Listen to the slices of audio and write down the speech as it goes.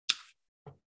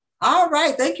All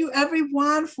right. Thank you,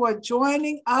 everyone, for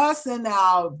joining us in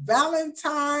our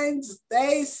Valentine's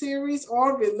Day series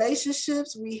on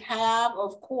relationships. We have,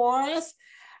 of course,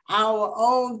 our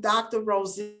own Dr.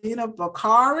 Rosina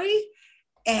Bakari.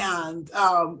 And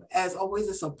as always,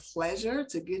 it's a pleasure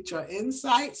to get your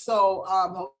insight. So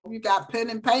hope you got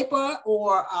pen and paper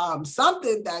or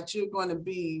something that you're going to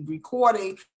be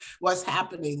recording what's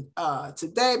happening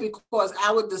today, because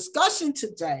our discussion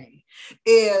today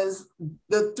is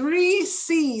the 3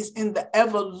 C's in the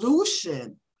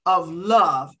evolution of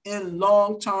love in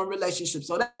long-term relationships.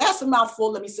 So that's a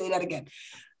mouthful. Let me say that again.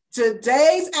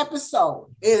 Today's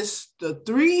episode is the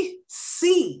 3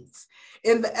 C's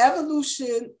in the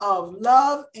evolution of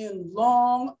love in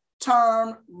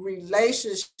long-term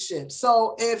relationships.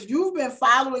 So if you've been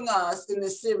following us in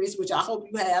this series, which I hope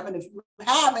you have, and if you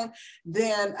haven't,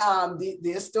 then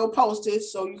they're still posted,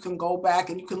 so you can go back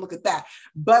and you can look at that.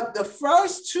 But the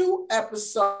first 2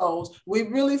 episodes, we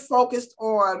really focused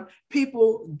on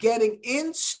people getting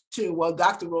into, well,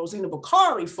 Dr. Rosina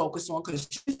Bakari focused on, because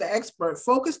she's the expert,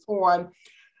 focused on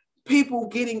people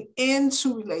getting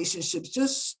into relationships,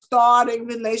 just starting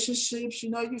relationships,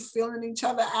 you're feeling each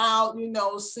other out,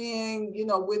 seeing,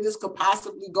 where this could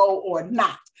possibly go or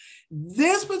not.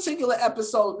 This particular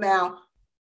episode now,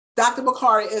 Dr.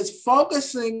 Bakari is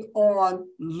focusing on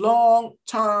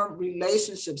long-term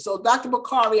relationships. So Dr.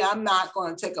 Bakari, I'm not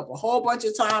going to take up a whole bunch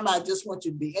of time. I just want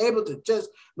you to be able to just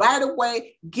right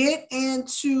away get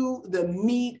into the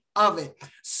meat of it.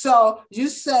 So you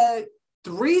said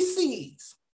 3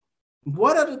 C's.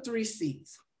 What are the 3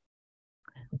 C's?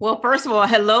 Well, first of all,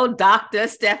 hello, Dr.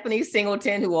 Stephanie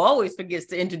Singleton, who always forgets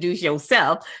to introduce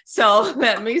yourself. So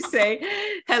let me say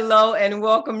hello and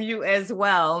welcome you as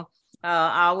well.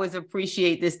 I always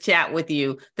appreciate this chat with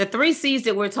you. The 3 C's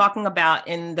that we're talking about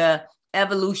in the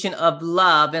evolution of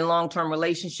love and long-term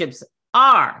relationships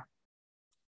are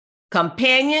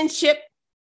companionship,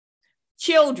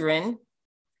 children,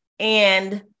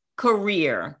 and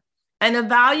career. And the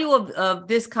value of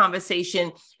this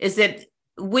conversation is that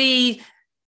we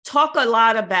talk a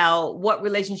lot about what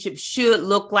relationships should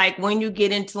look like when you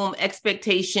get into them,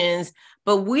 expectations,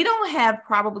 but we don't have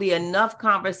probably enough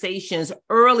conversations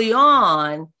early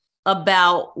on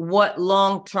about what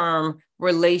long-term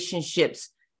relationships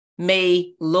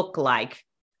may look like.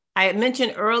 I had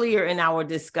mentioned earlier in our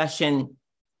discussion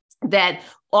that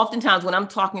oftentimes when I'm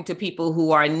talking to people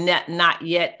who are not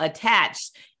yet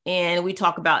attached, and we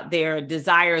talk about their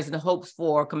desires and hopes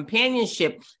for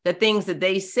companionship, the things that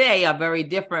they say are very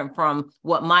different from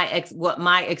what my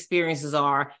experiences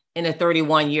are in a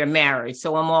 31-year marriage.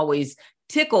 So I'm always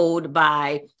tickled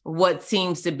by what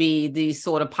seems to be the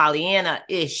sort of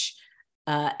Pollyanna-ish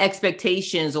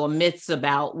expectations or myths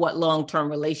about what long-term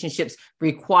relationships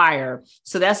require.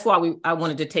 So that's why I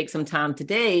wanted to take some time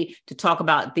today to talk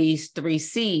about these 3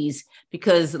 C's,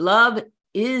 because love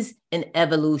is an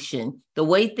evolution. The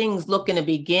way things look in the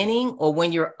beginning or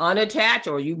when you're unattached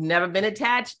or you've never been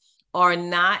attached are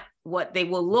not what they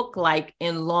will look like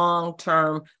in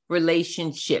long-term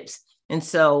relationships. And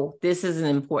so this is an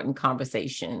important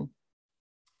conversation.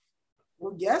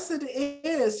 Well, yes, it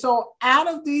is. So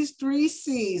out of these 3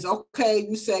 C's, okay,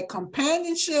 you said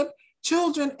companionship,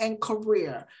 children, and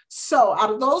career. So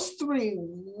out of those 3,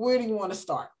 where do you want to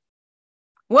start?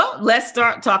 Well, let's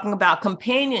start talking about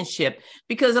companionship,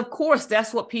 because of course,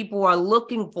 that's what people are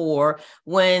looking for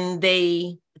when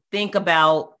they think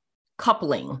about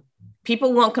coupling.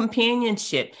 People want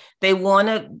companionship. They want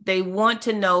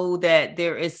to know that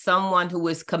there is someone who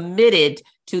is committed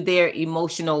to their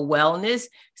emotional wellness,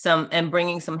 and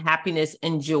bringing some happiness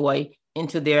and joy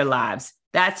into their lives.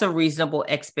 That's a reasonable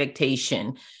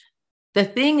expectation. The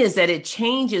thing is that it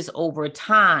changes over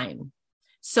time.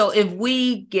 So if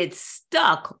we get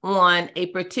stuck on a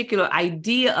particular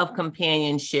idea of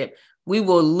companionship, we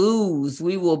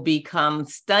will become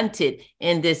stunted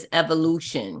in this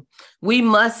evolution. We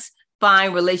must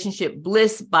find relationship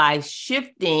bliss by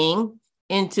shifting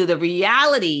into the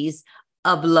realities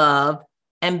of love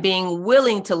and being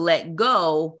willing to let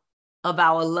go of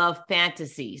our love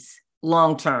fantasies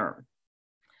long term.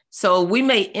 So we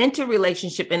may enter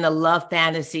relationship in a love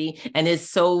fantasy and it's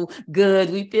so good.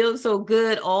 We feel so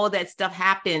good. All that stuff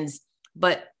happens.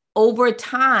 But over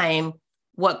time,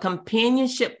 what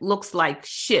companionship looks like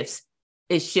shifts.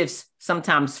 It shifts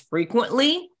sometimes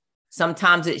frequently.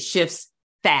 Sometimes it shifts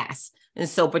fast. And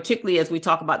so particularly as we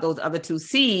talk about those other 2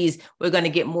 C's, we're going to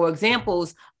get more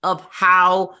examples of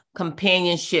how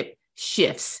companionship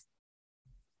shifts.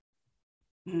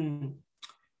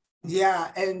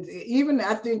 Yeah. And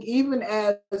I think even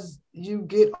as you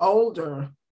get older,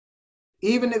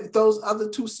 even if those other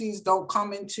two seeds don't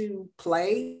come into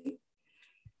play,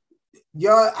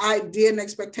 your idea and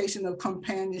expectation of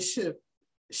companionship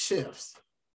shifts.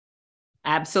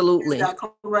 Absolutely. Is that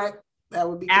correct? That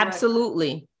would be correct.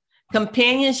 Absolutely.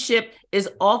 Companionship is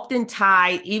often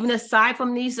tied, even aside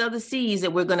from these other C's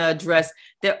that we're going to address,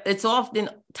 that it's often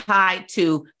tied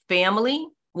to family.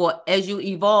 Well, as you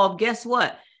evolve, guess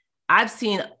what? I've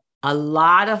seen a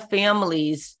lot of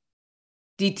families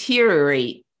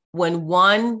deteriorate when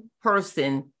one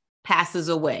person passes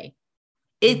away.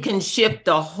 It can shift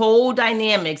the whole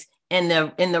dynamics in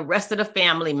the rest of the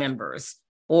family members,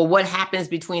 or what happens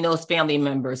between those family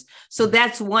members. So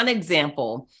that's one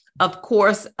example. Of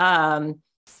course, what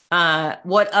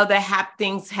other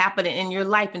things happen in your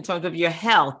life in terms of your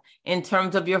health, in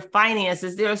terms of your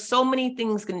finances? There are so many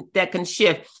things that can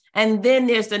shift. And then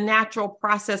there's the natural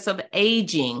process of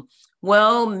aging.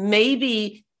 Well,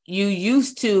 maybe you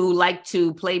used to like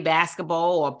to play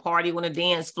basketball or party on a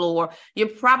dance floor. You're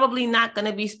probably not going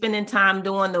to be spending time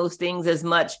doing those things as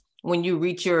much when you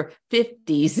reach your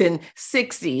 50s and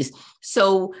 60s.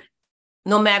 So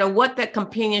no matter what that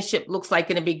companionship looks like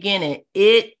in the beginning,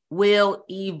 it will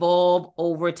evolve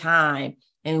over time.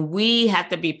 And we have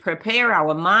to prepare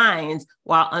our minds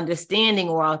while understanding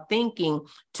or while thinking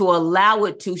to allow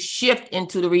it to shift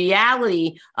into the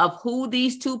reality of who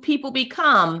these two people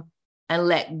become, and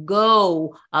let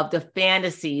go of the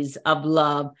fantasies of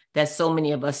love that so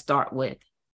many of us start with.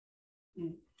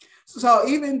 So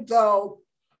even though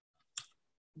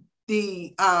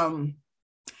the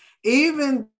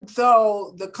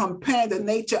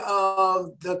nature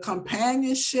of the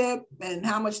companionship and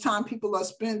how much time people are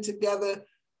spending together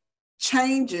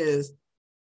changes,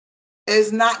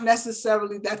 is not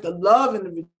necessarily that the love in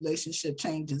the relationship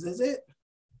changes, is it?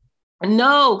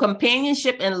 No,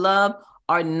 companionship and love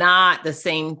are not the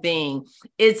same thing.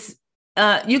 It's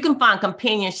you can find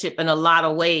companionship in a lot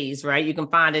of ways, right? You can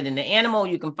find it in the animal,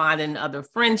 you can find it in other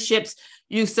friendships.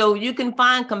 So you can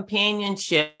find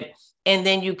companionship, and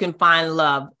then you can find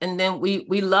love. And then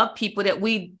we love people that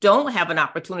we don't have an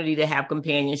opportunity to have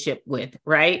companionship with,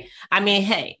 right? I mean,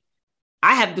 hey,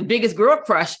 I have the biggest girl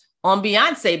crush on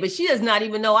Beyonce, but she does not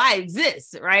even know I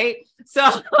exist, right?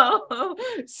 So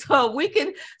we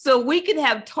can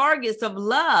have targets of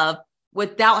love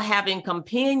without having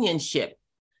companionship.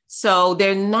 So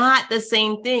they're not the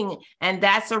same thing. And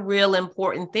that's a real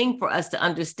important thing for us to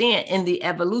understand in the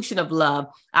evolution of love.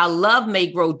 Our love may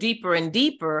grow deeper and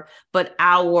deeper, but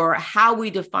how we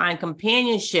define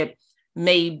companionship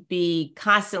may be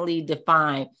constantly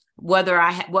defined. Whether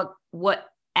what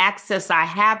access I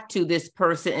have to this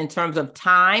person in terms of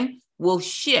time will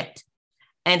shift,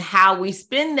 and how we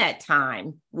spend that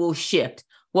time will shift.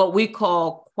 What we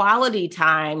call quality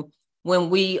time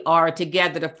when we are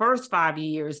together the first 5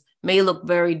 years may look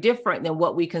very different than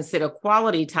what we consider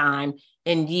quality time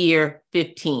in year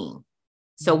 15.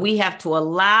 So we have to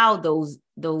allow those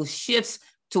shifts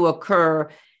to occur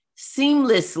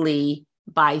seamlessly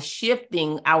by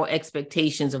shifting our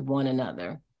expectations of one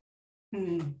another.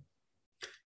 You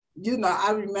know,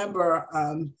 I remember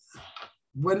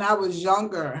when I was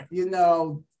younger, you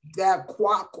know, that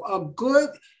a good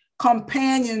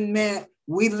companion meant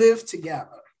we lived together.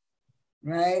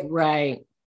 Right. Right.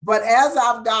 But as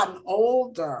I've gotten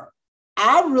older,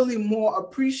 I really more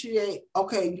appreciate,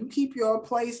 okay, you keep your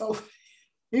place over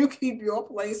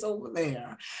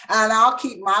there, and I'll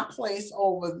keep my place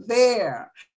over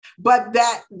there. But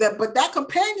that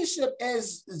companionship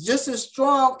is just as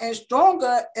strong and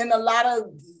stronger in a lot of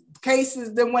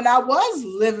cases than when I was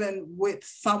living with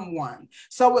someone.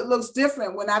 So it looks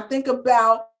different. When I think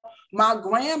about my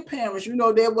grandparents, you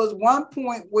know, there was one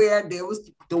point where there was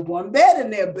the one bed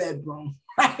in their bedroom,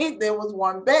 right? There was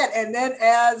one bed. And then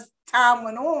as time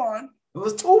went on, it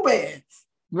was two beds.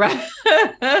 Right.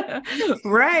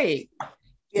 Right.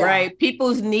 Yeah. Right.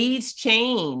 People's needs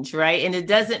change, right? And it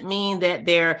doesn't mean that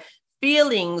their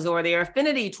feelings or their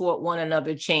affinity toward one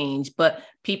another change, but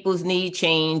people's need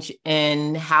change,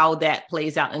 and how that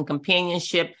plays out in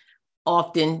companionship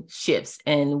often shifts,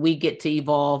 and we get to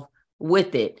evolve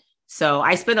with it. So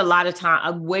I spend a lot of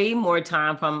time, way more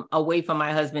time away from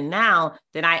my husband now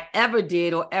than I ever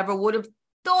did or ever would have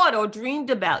thought or dreamed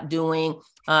about doing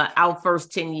our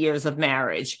first 10 years of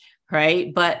marriage,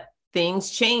 right? But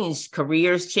things change,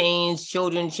 careers change,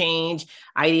 children change,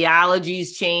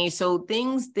 ideologies change. So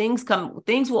things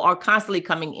are constantly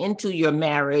coming into your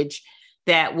marriage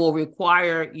that will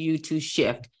require you to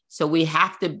shift. So we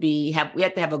have to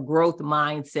have a growth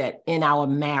mindset in our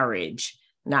marriage,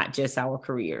 not just our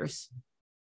careers.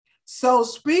 So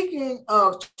speaking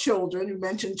of children, you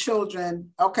mentioned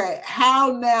children. Okay,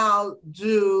 how now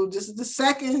this is the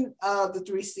second of the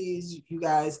three C's, you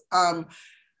guys.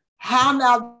 How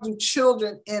now do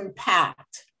children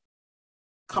impact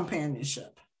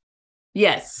companionship?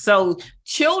 Yes. So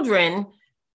children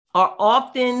are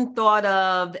often thought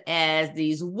of as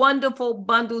these wonderful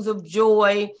bundles of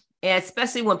joy,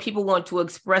 especially when people want to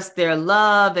express their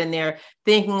love and they're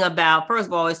thinking about, first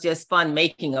of all, it's just fun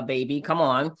making a baby. Come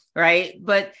on, right?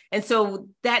 And so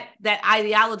that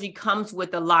ideology comes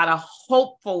with a lot of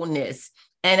hopefulness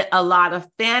and a lot of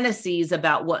fantasies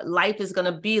about what life is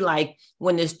going to be like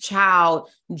when this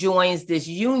child joins this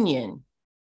union.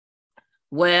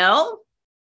 Well,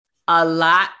 a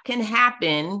lot can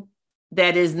happen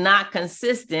that is not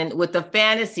consistent with the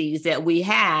fantasies that we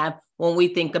have when we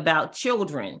think about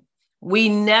children. We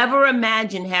never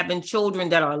imagine having children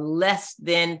that are less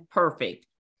than perfect.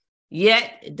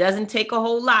 Yet it doesn't take a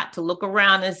whole lot to look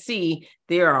around and see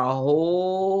there are a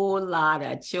whole lot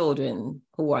of children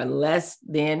who are less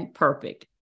than perfect.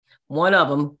 One of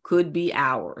them could be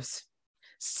ours.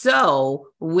 So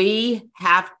we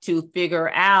have to figure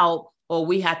out, or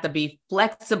we have to be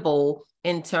flexible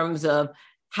in terms of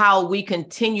how we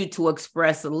continue to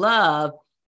express love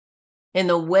in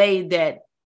a way that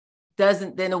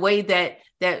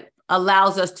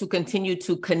allows us to continue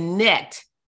to connect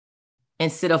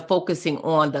instead of focusing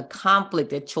on the conflict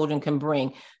that children can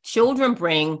bring. Children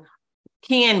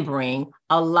can bring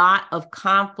a lot of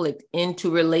conflict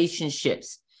into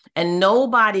relationships. And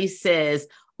nobody says,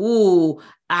 ooh,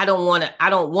 I don't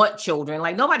want children.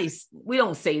 Like we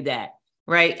don't say that,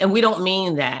 right? And we don't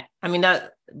mean that. I mean,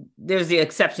 there's the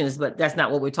exceptions, but that's not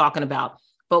what we're talking about.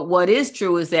 But what is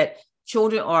true is that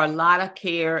children are a lot of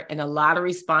care and a lot of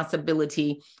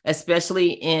responsibility,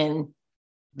 especially in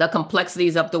the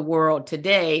complexities of the world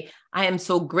today. I am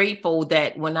so grateful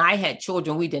that when I had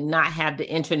children, we did not have the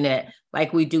internet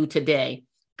like we do today,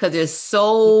 because there's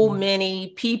so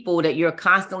many people that you're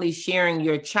constantly sharing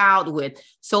your child with,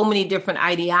 so many different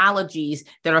ideologies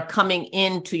that are coming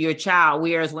into your child.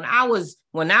 Whereas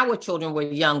when our children were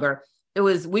younger,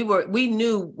 we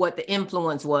knew what the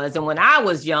influence was. And when I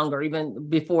was younger, even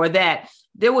before that,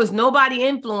 there was nobody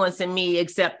influencing me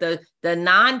except the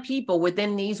non-people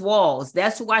within these walls.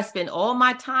 That's who I spent all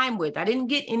my time with. I didn't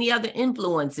get any other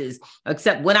influences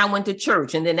except when I went to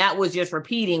church. And then that was just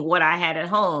repeating what I had at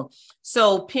home.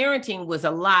 So parenting was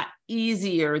a lot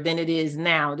easier than it is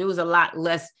now. There was a lot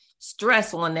less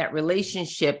stress on that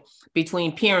relationship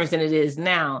between parents than it is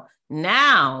now.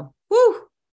 Now, whew,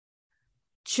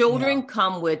 children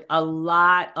come with a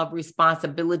lot of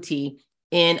responsibility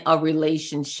in a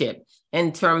relationship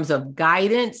in terms of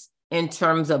guidance, in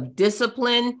terms of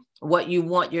discipline, what you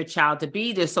want your child to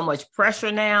be. There's so much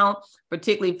pressure now,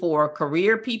 particularly for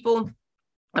career people,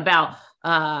 about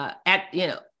at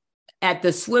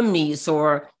the swim meets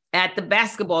or at the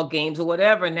basketball games or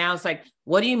whatever. Now it's like,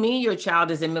 what do you mean your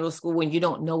child is in middle school when you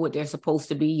don't know what they're supposed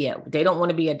to be yet? They don't want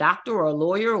to be a doctor or a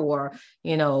lawyer or,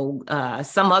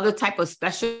 some other type of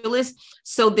specialist.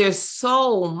 So there's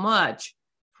so much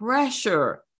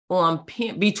pressure on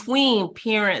between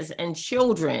parents and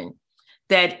children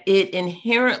that it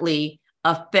inherently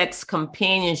affects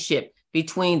companionship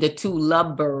between the two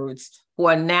lovebirds who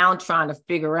are now trying to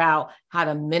figure out how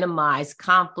to minimize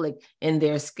conflict in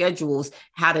their schedules,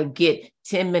 how to get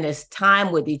 10 minutes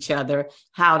time with each other,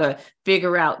 how to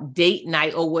figure out date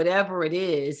night or whatever it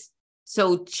is.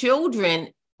 So children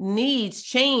needs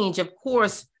change, of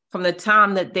course, from the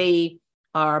time that they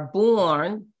are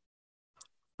born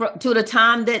to the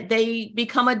time that they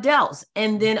become adults,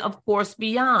 and then, of course,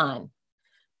 beyond.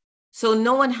 So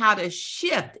knowing how to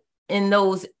shift in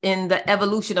the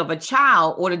evolution of a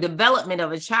child or the development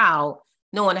of a child,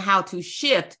 knowing how to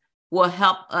shift will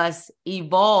help us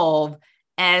evolve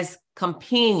as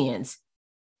companions.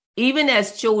 Even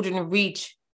as children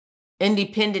reach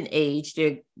independent age,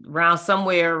 they're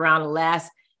somewhere around the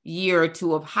last year or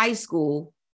two of high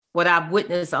school. What I've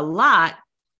witnessed a lot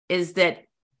is that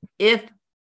if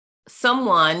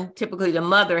someone, typically the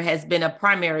mother, has been a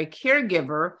primary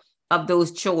caregiver of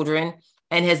those children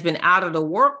and has been out of the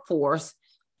workforce,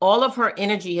 all of her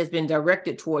energy has been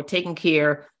directed toward taking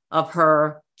care of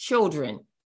her children.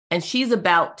 And she's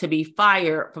about to be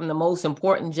fired from the most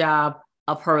important job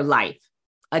of her life,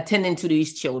 attending to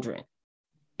these children.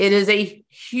 It is a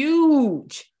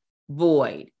huge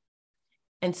void.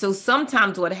 And so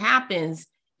sometimes what happens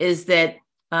is that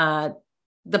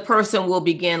the person will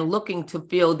begin looking to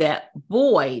fill that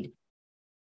void.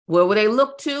 Where will they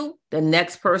look to? The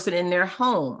next person in their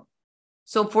home.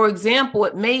 So, for example,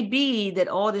 it may be that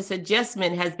all this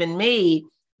adjustment has been made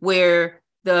where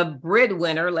the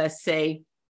breadwinner, let's say,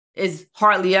 is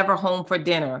hardly ever home for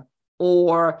dinner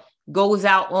or goes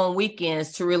out on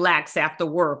weekends to relax after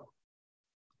work.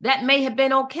 That may have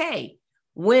been okay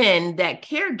when that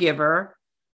caregiver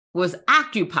was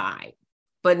occupied.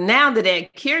 But now that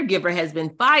that caregiver has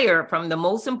been fired from the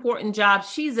most important job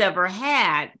she's ever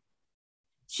had,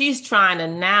 she's trying to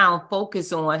now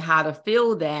focus on how to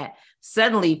fill that.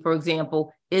 Suddenly, for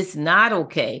example, it's not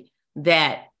okay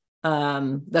that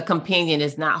the companion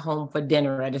is not home for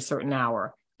dinner at a certain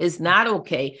hour. It's not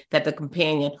okay that the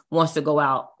companion wants to go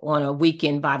out on a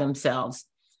weekend by themselves.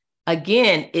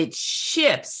 Again, it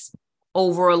shifts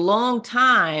over a long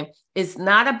time. It's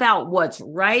not about what's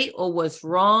right or what's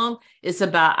wrong. It's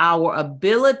about our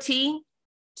ability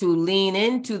to lean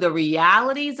into the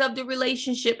realities of the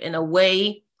relationship in a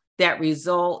way that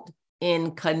result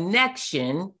in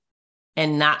connection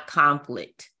and not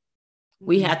conflict.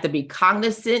 We have to be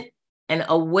cognizant and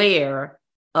aware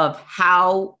of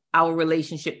how our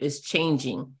relationship is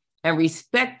changing and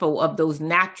respectful of those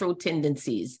natural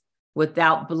tendencies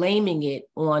without blaming it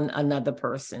on another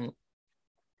person.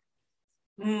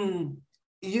 I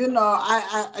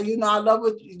love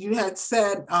what you had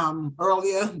said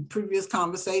earlier, previous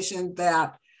conversation,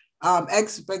 that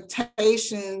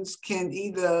expectations can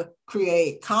either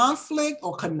create conflict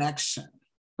or connection.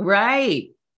 Right.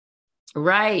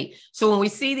 So when we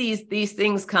see these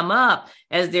things come up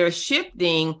as they're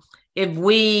shifting, if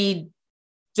we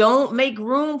don't make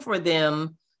room for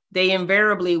them, they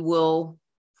invariably will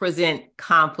present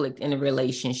conflict in a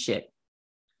relationship.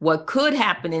 What could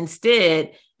happen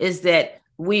instead is that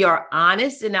we are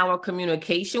honest in our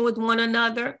communication with one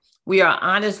another. We are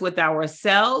honest with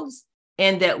ourselves,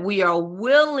 and that we are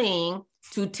willing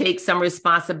to take some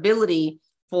responsibility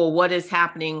for what is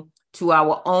happening to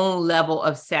our own level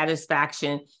of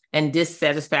satisfaction and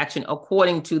dissatisfaction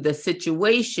according to the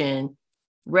situation,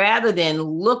 rather than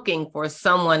looking for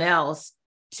someone else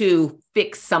to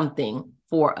fix something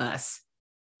for us.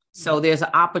 So there's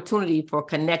an opportunity for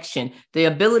connection, the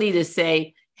ability to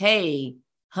say, hey,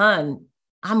 hun,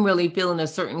 I'm really feeling a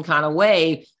certain kind of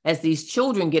way as these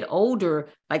children get older.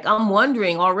 Like, I'm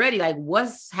wondering already, like,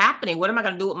 what's happening? What am I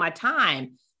going to do with my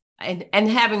time? And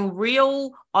having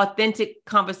real, authentic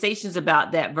conversations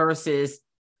about that versus,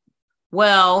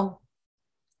 well,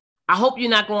 I hope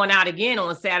you're not going out again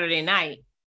on Saturday night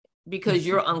because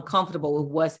you're uncomfortable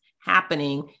with what's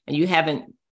happening and you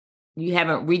haven't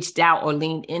reached out or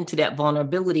leaned into that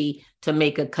vulnerability to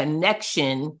make a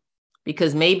connection,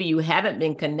 because maybe you haven't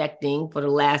been connecting for the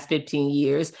last 15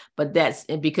 years, but that's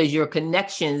because your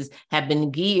connections have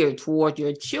been geared toward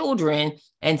your children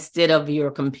instead of your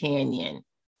companion.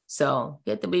 So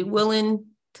you have to be willing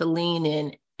to lean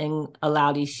in and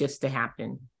allow these shifts to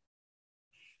happen.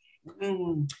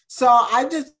 So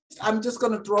I'm just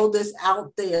going to throw this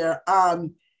out there.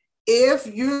 If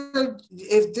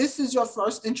this is your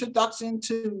first introduction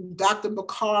to Dr.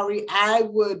 Bakari, I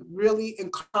would really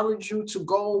encourage you to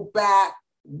go back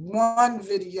one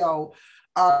video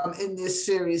in this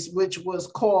series, which was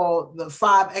called The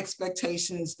 5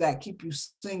 Expectations That Keep You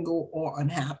Single or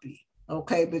Unhappy.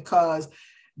 Okay, because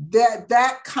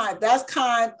that's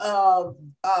kind of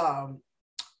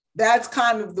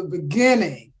the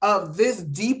beginning of this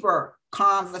deeper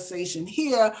conversation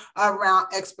here around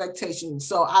expectations.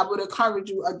 So I would encourage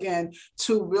you again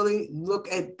to really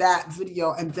look at that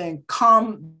video and then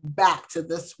come back to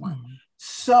this one.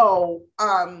 So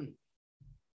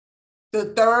the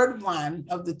third one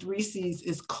of the 3 C's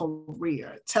is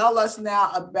career. Tell us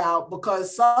now about,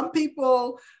 because some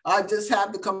people just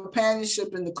have the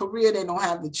companionship and the career, they don't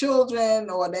have the children,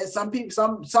 or there's some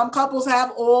couples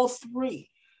have all 3.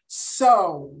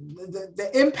 So the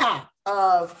impact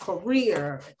of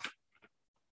career.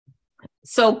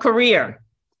 So career.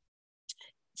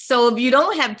 So if you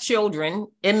don't have children,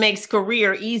 it makes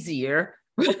career easier,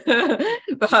 more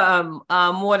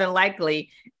than likely.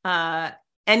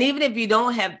 And even if you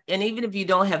don't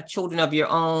have children of your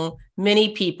own, many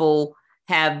people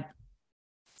have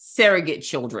surrogate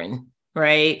children,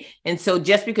 right? And so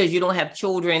just because you don't have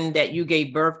children that you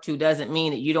gave birth to doesn't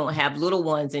mean that you don't have little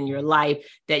ones in your life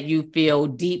that you feel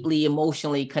deeply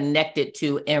emotionally connected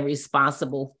to and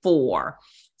responsible for.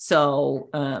 So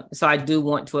I do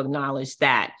want to acknowledge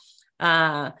that.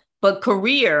 But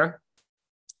career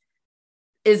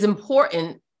is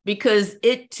important because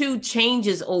it too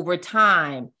changes over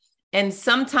time. And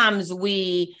sometimes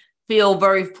we feel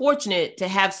very fortunate to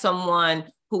have someone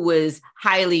who is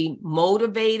highly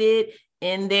motivated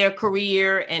in their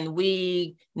career, and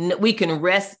we can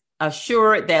rest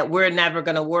assured that we're never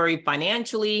going to worry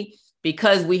financially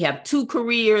because we have 2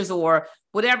 careers or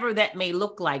whatever that may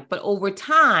look like. But over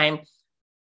time,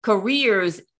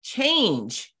 careers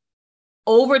change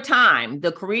over time.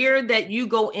 The career that you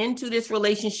go into this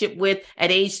relationship with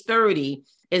at age 30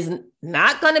 is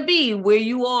not going to be where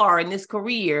you are in this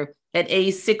career at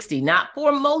age 60, not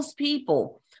for most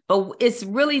people. But it's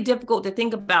really difficult to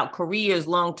think about careers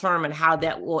long-term and how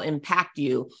that will impact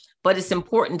you. But it's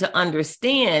important to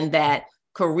understand that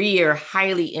career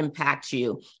highly impacts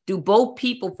you. Do both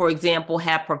people, for example,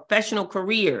 have professional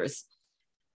careers?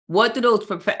 How do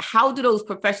those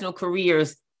professional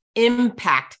careers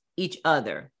impact each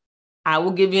other? I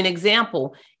will give you an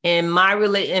example. In my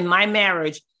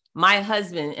marriage, my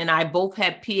husband and I both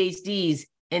have PhDs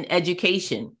in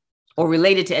education or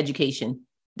related to education.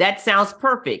 That sounds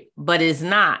perfect, but it's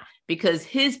not, because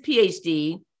his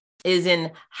PhD is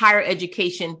in higher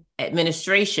education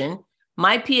administration.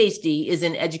 My PhD is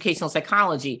in educational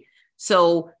psychology.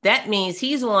 So that means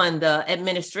he's on the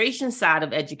administration side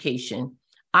of education.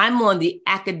 I'm on the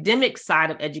academic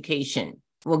side of education.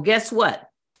 Well, guess what?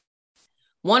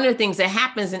 One of the things that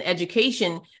happens in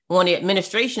education on the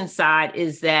administration side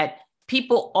is that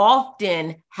people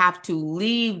often have to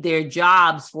leave their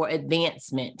jobs for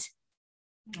advancement,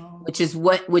 which is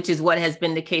what has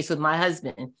been the case with my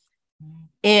husband.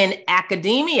 In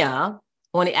academia,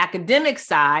 on the academic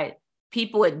side,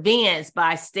 people advance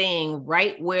by staying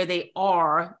right where they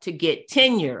are to get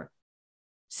tenure.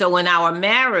 So in our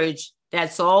marriage,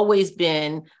 that's always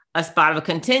been a spot of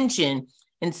contention.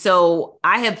 And so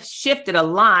I have shifted a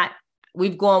lot.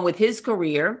 We've gone with his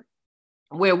career,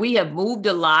 where we have moved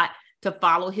a lot to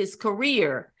follow his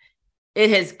career. It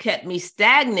has kept me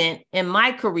stagnant in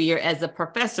my career as a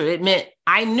professor.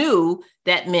 I knew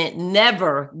that meant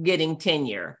never getting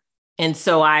tenure. And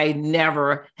so I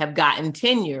never have gotten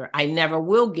tenure. I never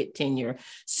will get tenure.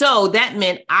 So that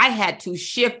meant I had to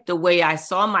shift the way I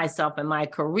saw myself in my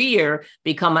career,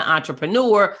 become an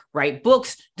entrepreneur, write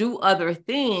books, do other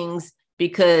things,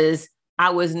 because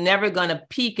I was never going to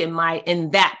peak in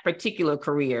that particular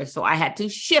career. So I had to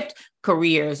shift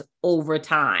careers over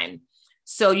time.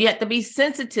 So you have to be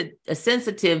sensitive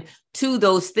to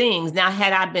those things. Now,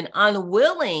 had I been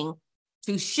unwilling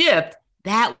to shift,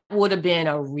 that would have been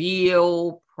a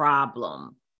real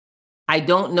problem. I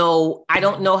don't know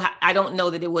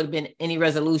that there would have been any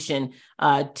resolution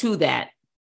to that.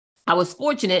 I was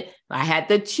fortunate. I had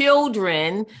the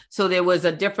children, so there was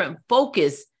a different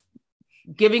focus.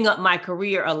 Giving up my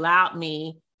career allowed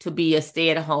me to be a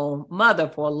stay-at-home mother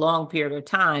for a long period of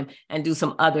time and do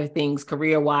some other things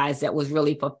career-wise that was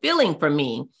really fulfilling for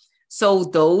me. So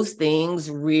those things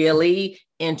really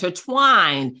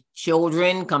intertwine: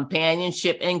 children,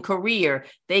 companionship, and career.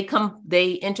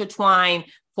 They intertwine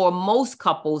for most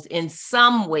couples in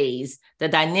some ways. The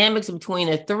dynamics between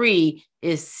the three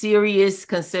is serious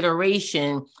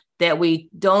consideration that we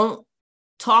don't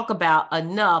talk about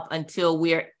enough until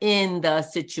we're in the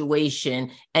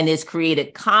situation, and it's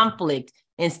created conflict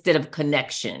instead of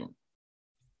connection.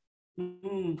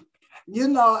 Mm-hmm.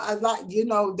 I like,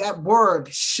 that word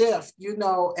shift,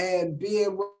 and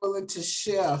being willing to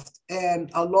shift, and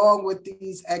along with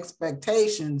these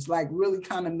expectations, like really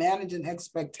kind of managing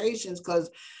expectations. Because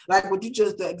like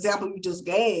the example you just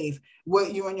gave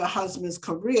with you and your husband's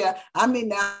career, I mean,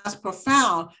 that's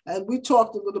profound. And we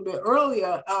talked a little bit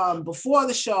earlier before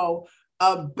the show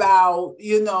about,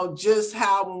 just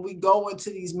how when we go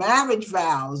into these marriage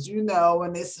vows,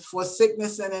 and it's for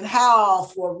sickness and in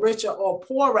health, for richer or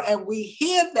poorer, and we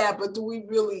hear that, but do we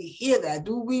really hear that?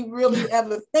 Do we really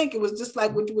ever think? It was just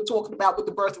like what you were talking about with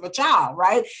the birth of a child,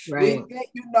 right? Right.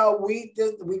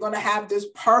 We're going to have this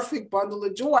perfect bundle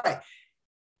of joy.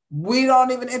 We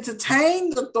don't even entertain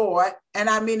the thought. And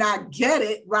I mean, I get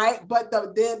it, right? But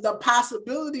the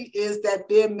possibility is that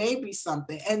there may be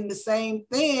something. And the same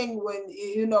thing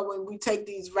when we take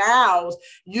these vows,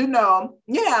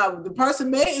 the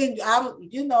person may,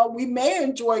 we may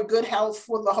enjoy good health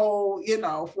for the whole,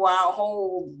 for our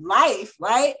whole life,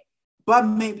 right? But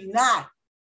maybe not.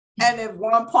 And if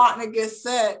one partner gets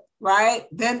sick, right,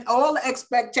 then all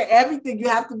the everything, you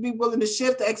have to be willing to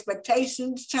shift. The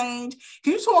expectations change.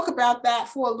 Can you talk about that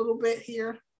for a little bit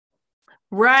here?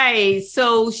 Right.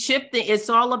 So shifting, it's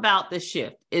all about the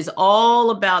shift. It's all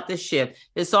about the shift.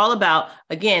 It's all about,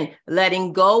 again,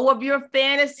 letting go of your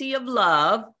fantasy of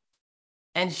love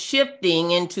and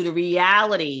shifting into the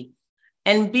reality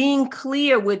and being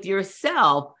clear with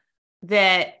yourself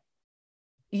that,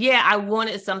 yeah, I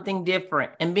wanted something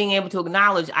different, and being able to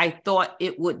acknowledge I thought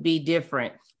it would be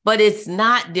different, but it's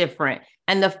not different.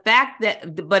 And the fact that,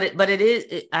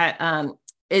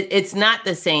 it's not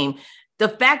the same. The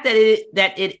fact that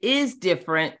it is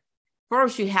different,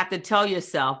 first you have to tell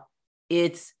yourself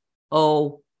it's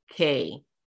okay.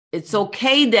 It's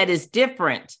okay that it's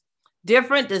different.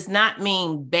 Different does not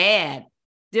mean bad.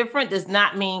 Different does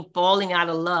not mean falling out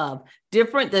of love.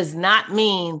 Different does not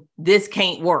mean this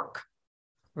can't work,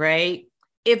 right?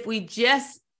 If we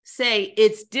just say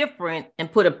it's different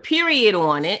and put a period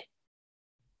on it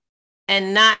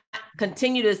and not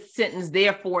continue the sentence,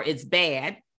 therefore it's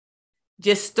bad,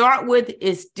 just start with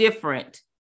it's different.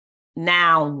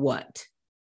 Now what?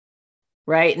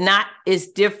 Right? Not it's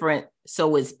different,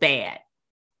 so it's bad.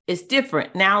 It's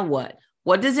different. Now what?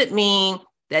 What does it mean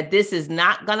that this is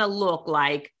not going to look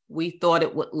like we thought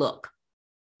it would look?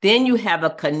 Then you have a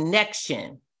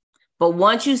connection. But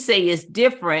once you say it's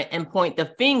different and point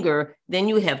the finger, then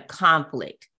you have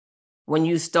conflict. When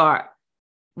you start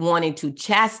wanting to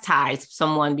chastise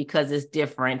someone because it's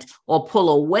different or pull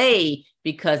away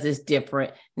because it's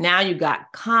different, now you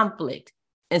got conflict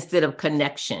instead of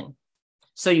connection.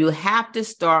 So you have to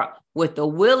start with the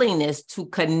willingness to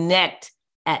connect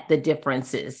at the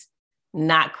differences,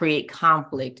 not create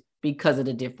conflict because of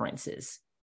the differences.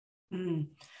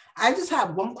 I just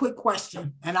have one quick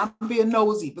question, and I'm being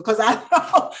nosy because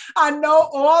I know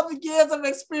all the years of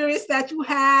experience that you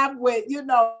have with,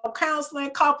 counseling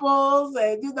couples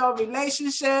and,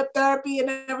 relationship therapy and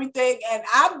everything. And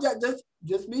I'm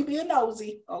just me being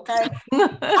nosy. Okay.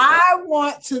 I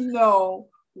want to know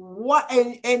what,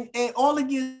 and all the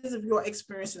years of your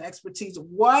experience and expertise,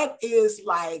 what is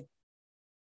like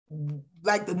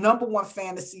the number one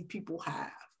fantasy people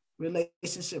have,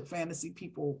 relationship fantasy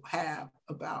people have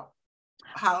about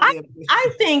how I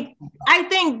think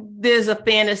there's a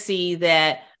fantasy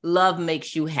that love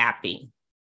makes you happy.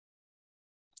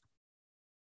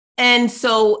 And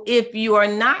so if you are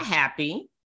not happy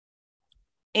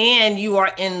and you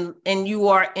are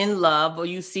in love, or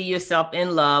you see yourself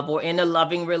in love or in a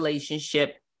loving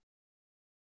relationship,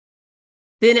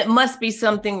 then it must be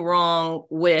something wrong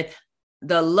with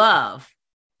the love,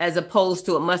 as opposed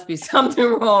to it must be something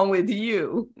wrong with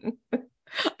you.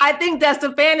 I think that's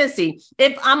the fantasy.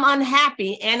 If I'm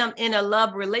unhappy and I'm in a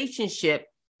love relationship,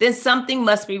 then something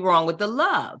must be wrong with the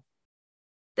love.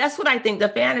 That's what I think the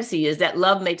fantasy is, that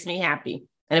love makes me happy.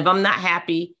 And if I'm not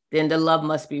happy, then the love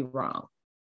must be wrong.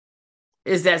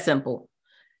 It's that simple.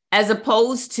 As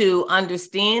opposed to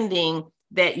understanding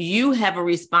that you have a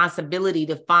responsibility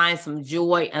to find some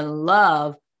joy and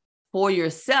love for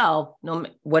yourself,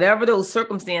 whatever those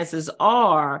circumstances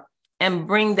are, and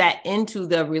bring that into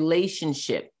the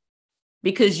relationship.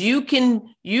 Because you can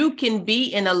be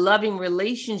in a loving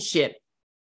relationship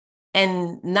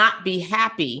and not be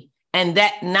happy, and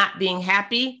that not being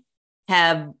happy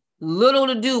have little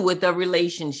to do with the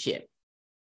relationship.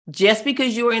 Just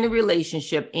because you're in a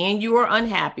relationship and you are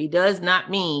unhappy does not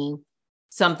mean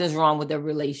something's wrong with the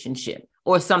relationship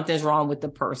or something's wrong with the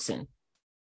person.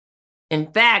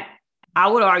 In fact, I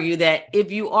would argue that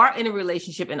if you are in a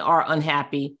relationship and are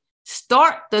unhappy,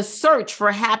 start the search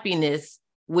for happiness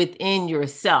within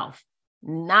yourself,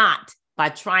 not by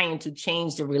trying to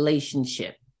change the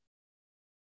relationship.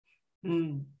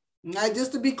 Now,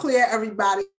 just to be clear,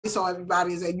 everybody, so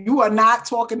everybody is, you are not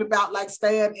talking about like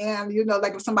staying in,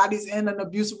 like if somebody's in an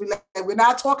abusive relationship. We're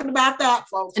not talking about that,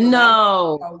 folks.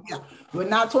 No. We're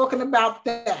not talking about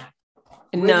that.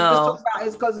 No,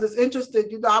 it's because it's interesting.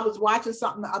 I was watching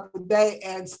something the other day,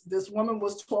 and this woman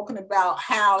was talking about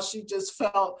how she just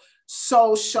felt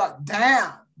so shut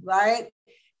down, right?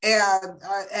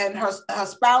 And her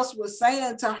spouse was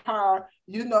saying to her,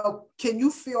 can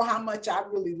you feel how much I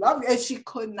really love you? And she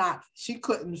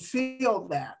couldn't feel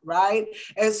that, right?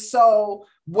 And so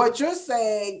what you're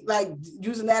saying, like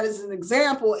using that as an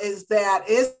example, is that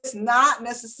it's not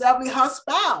necessarily her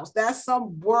spouse. That's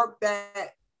some work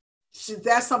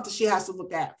that's something she has to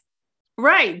look at.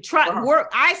 Right. Try work.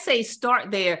 I say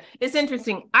start there. It's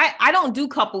interesting. I don't do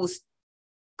couples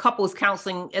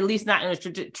counseling, at least not in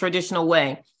a traditional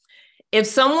way. If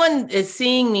someone is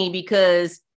seeing me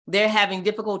because they're having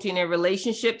difficulty in their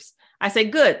relationships, I say,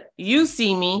 good, you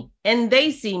see me and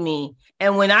they see me.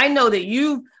 And when I know that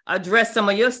you've addressed some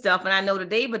of your stuff and I know that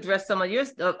they've addressed some of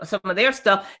their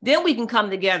stuff, then we can come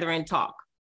together and talk.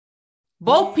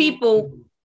 Both people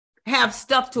have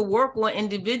stuff to work on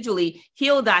individually.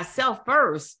 Heal thyself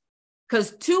first,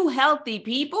 because two healthy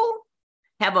people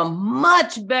have a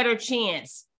much better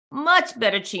chance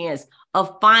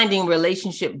of finding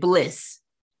relationship bliss.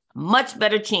 Much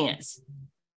better chance.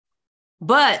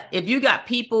 But if you got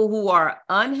people who are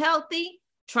unhealthy,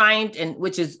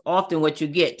 which is often what you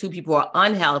get, two people are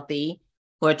unhealthy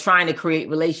who are trying to create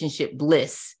relationship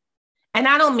bliss. And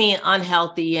I don't mean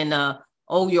unhealthy in a,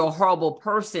 oh, you're a horrible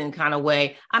person kind of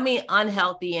way. I mean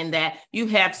unhealthy in that you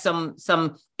have some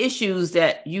issues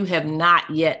that you have not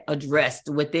yet addressed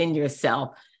within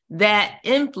yourself that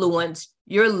influence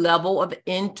your level of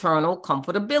internal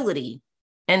comfortability,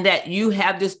 and that you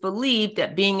have this belief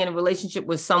that being in a relationship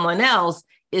with someone else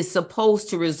is supposed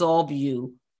to resolve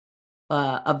you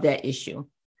of that issue.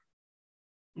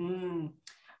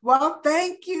 Well,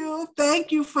 thank you.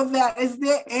 Thank you for that. Is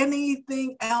there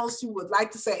anything else you would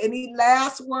like to say? Any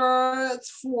last words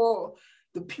for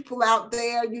the people out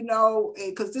there,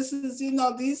 because this is,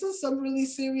 these are some really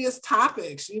serious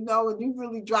topics, and you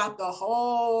really dropped a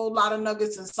whole lot of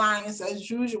nuggets in science as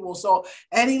usual. So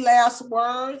any last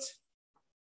words?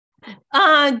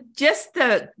 Just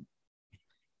to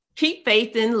keep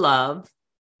faith in love,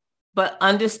 but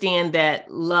understand that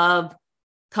love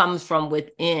comes from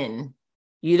within.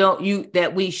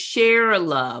 That we share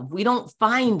love. We don't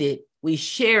find it, we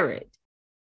share it.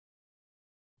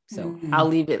 So I'll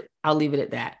leave it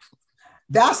at that.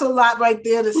 That's a lot right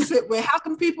there to sit with. How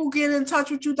can people get in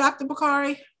touch with you, Dr.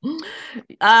 Bakari?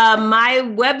 My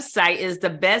website is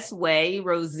the best way,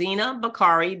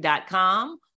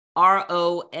 rosenabakari.com,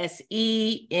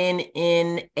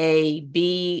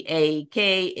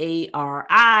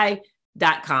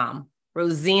 ROSENNABAKARI.com,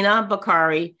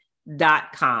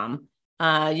 rosenabakari.com.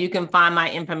 You can find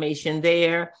my information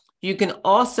there. You can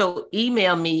also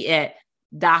email me at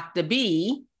Dr.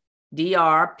 B,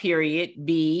 Dr.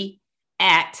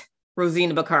 at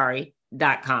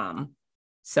rosenabakari.com.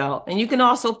 So, and you can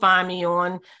also find me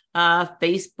on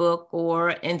Facebook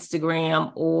or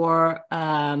Instagram or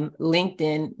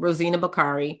LinkedIn, Rosena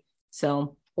Bakari.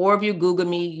 So, or if you Google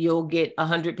me, you'll get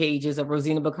 100 pages of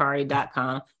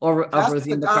rosenabakari.com or of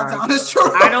Rosena Bakari.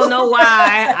 I don't know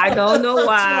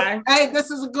why. Hey,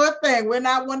 this is a good thing. We're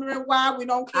not wondering why. We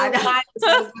don't care why. This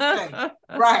is a good thing.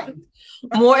 Right.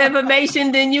 More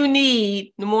information than you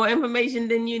need.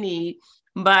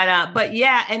 But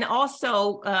yeah, and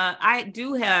also I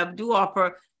do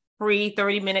offer free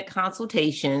 30-minute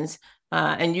consultations,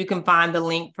 and you can find the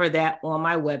link for that on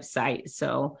my website.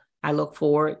 So I look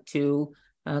forward to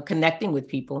connecting with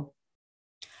people.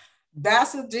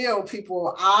 That's a deal,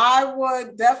 people. I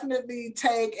would definitely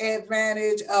take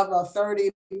advantage of a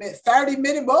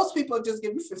 30-minute. Most people just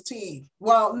give you 15.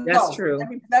 Well, that's true.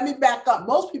 Let me back up.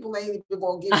 Most people ain't even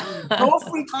going to give you no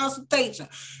free consultation.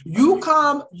 You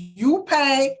come, you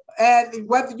pay, and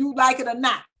whether you like it or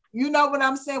not. You know what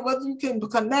I'm saying? Whether you can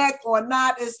connect or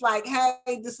not, it's like,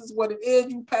 hey, this is what it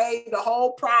is. You pay the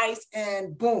whole price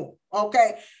and boom.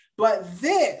 Okay. But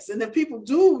this, and if people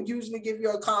do usually give you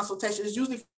a consultation, it's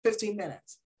usually 15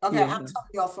 minutes. Okay, yeah. I'm telling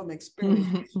y'all from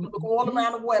experience. You look all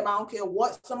around the web, I don't care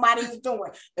what somebody is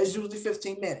doing, it's usually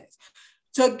 15 minutes.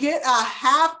 To get a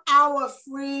half-hour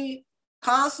free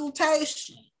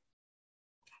consultation,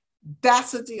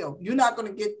 that's a deal. You're not going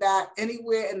to get that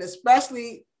anywhere, and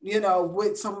especially,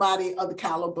 with somebody of the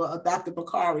caliber of Dr.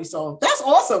 Bakari. So that's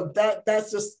awesome.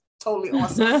 That's just totally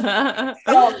awesome.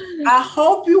 So I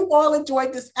hope you all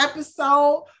enjoyed this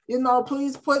episode.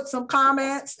 Please put some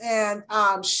comments and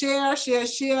share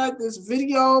this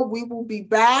video. We will be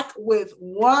back with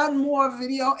one more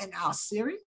video in our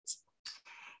series,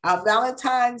 our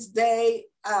Valentine's Day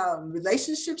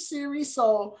relationship series.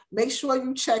 So make sure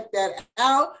you check that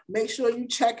out. Make sure you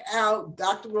check out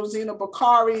Dr. Rosena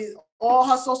Bakari, all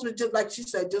her social media, like she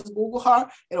said, just Google her.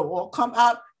 It'll all come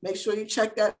up. Make sure you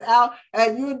check that out.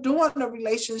 And you're doing a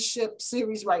relationship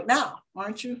series right now,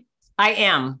 aren't you? I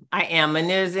am. And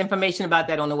there's information about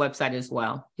that on the website as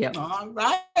well. Yep. All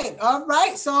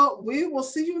right. So we will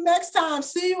see you next time.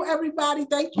 See you, everybody.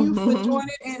 Thank you for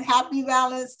joining, and happy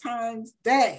Valentine's Day.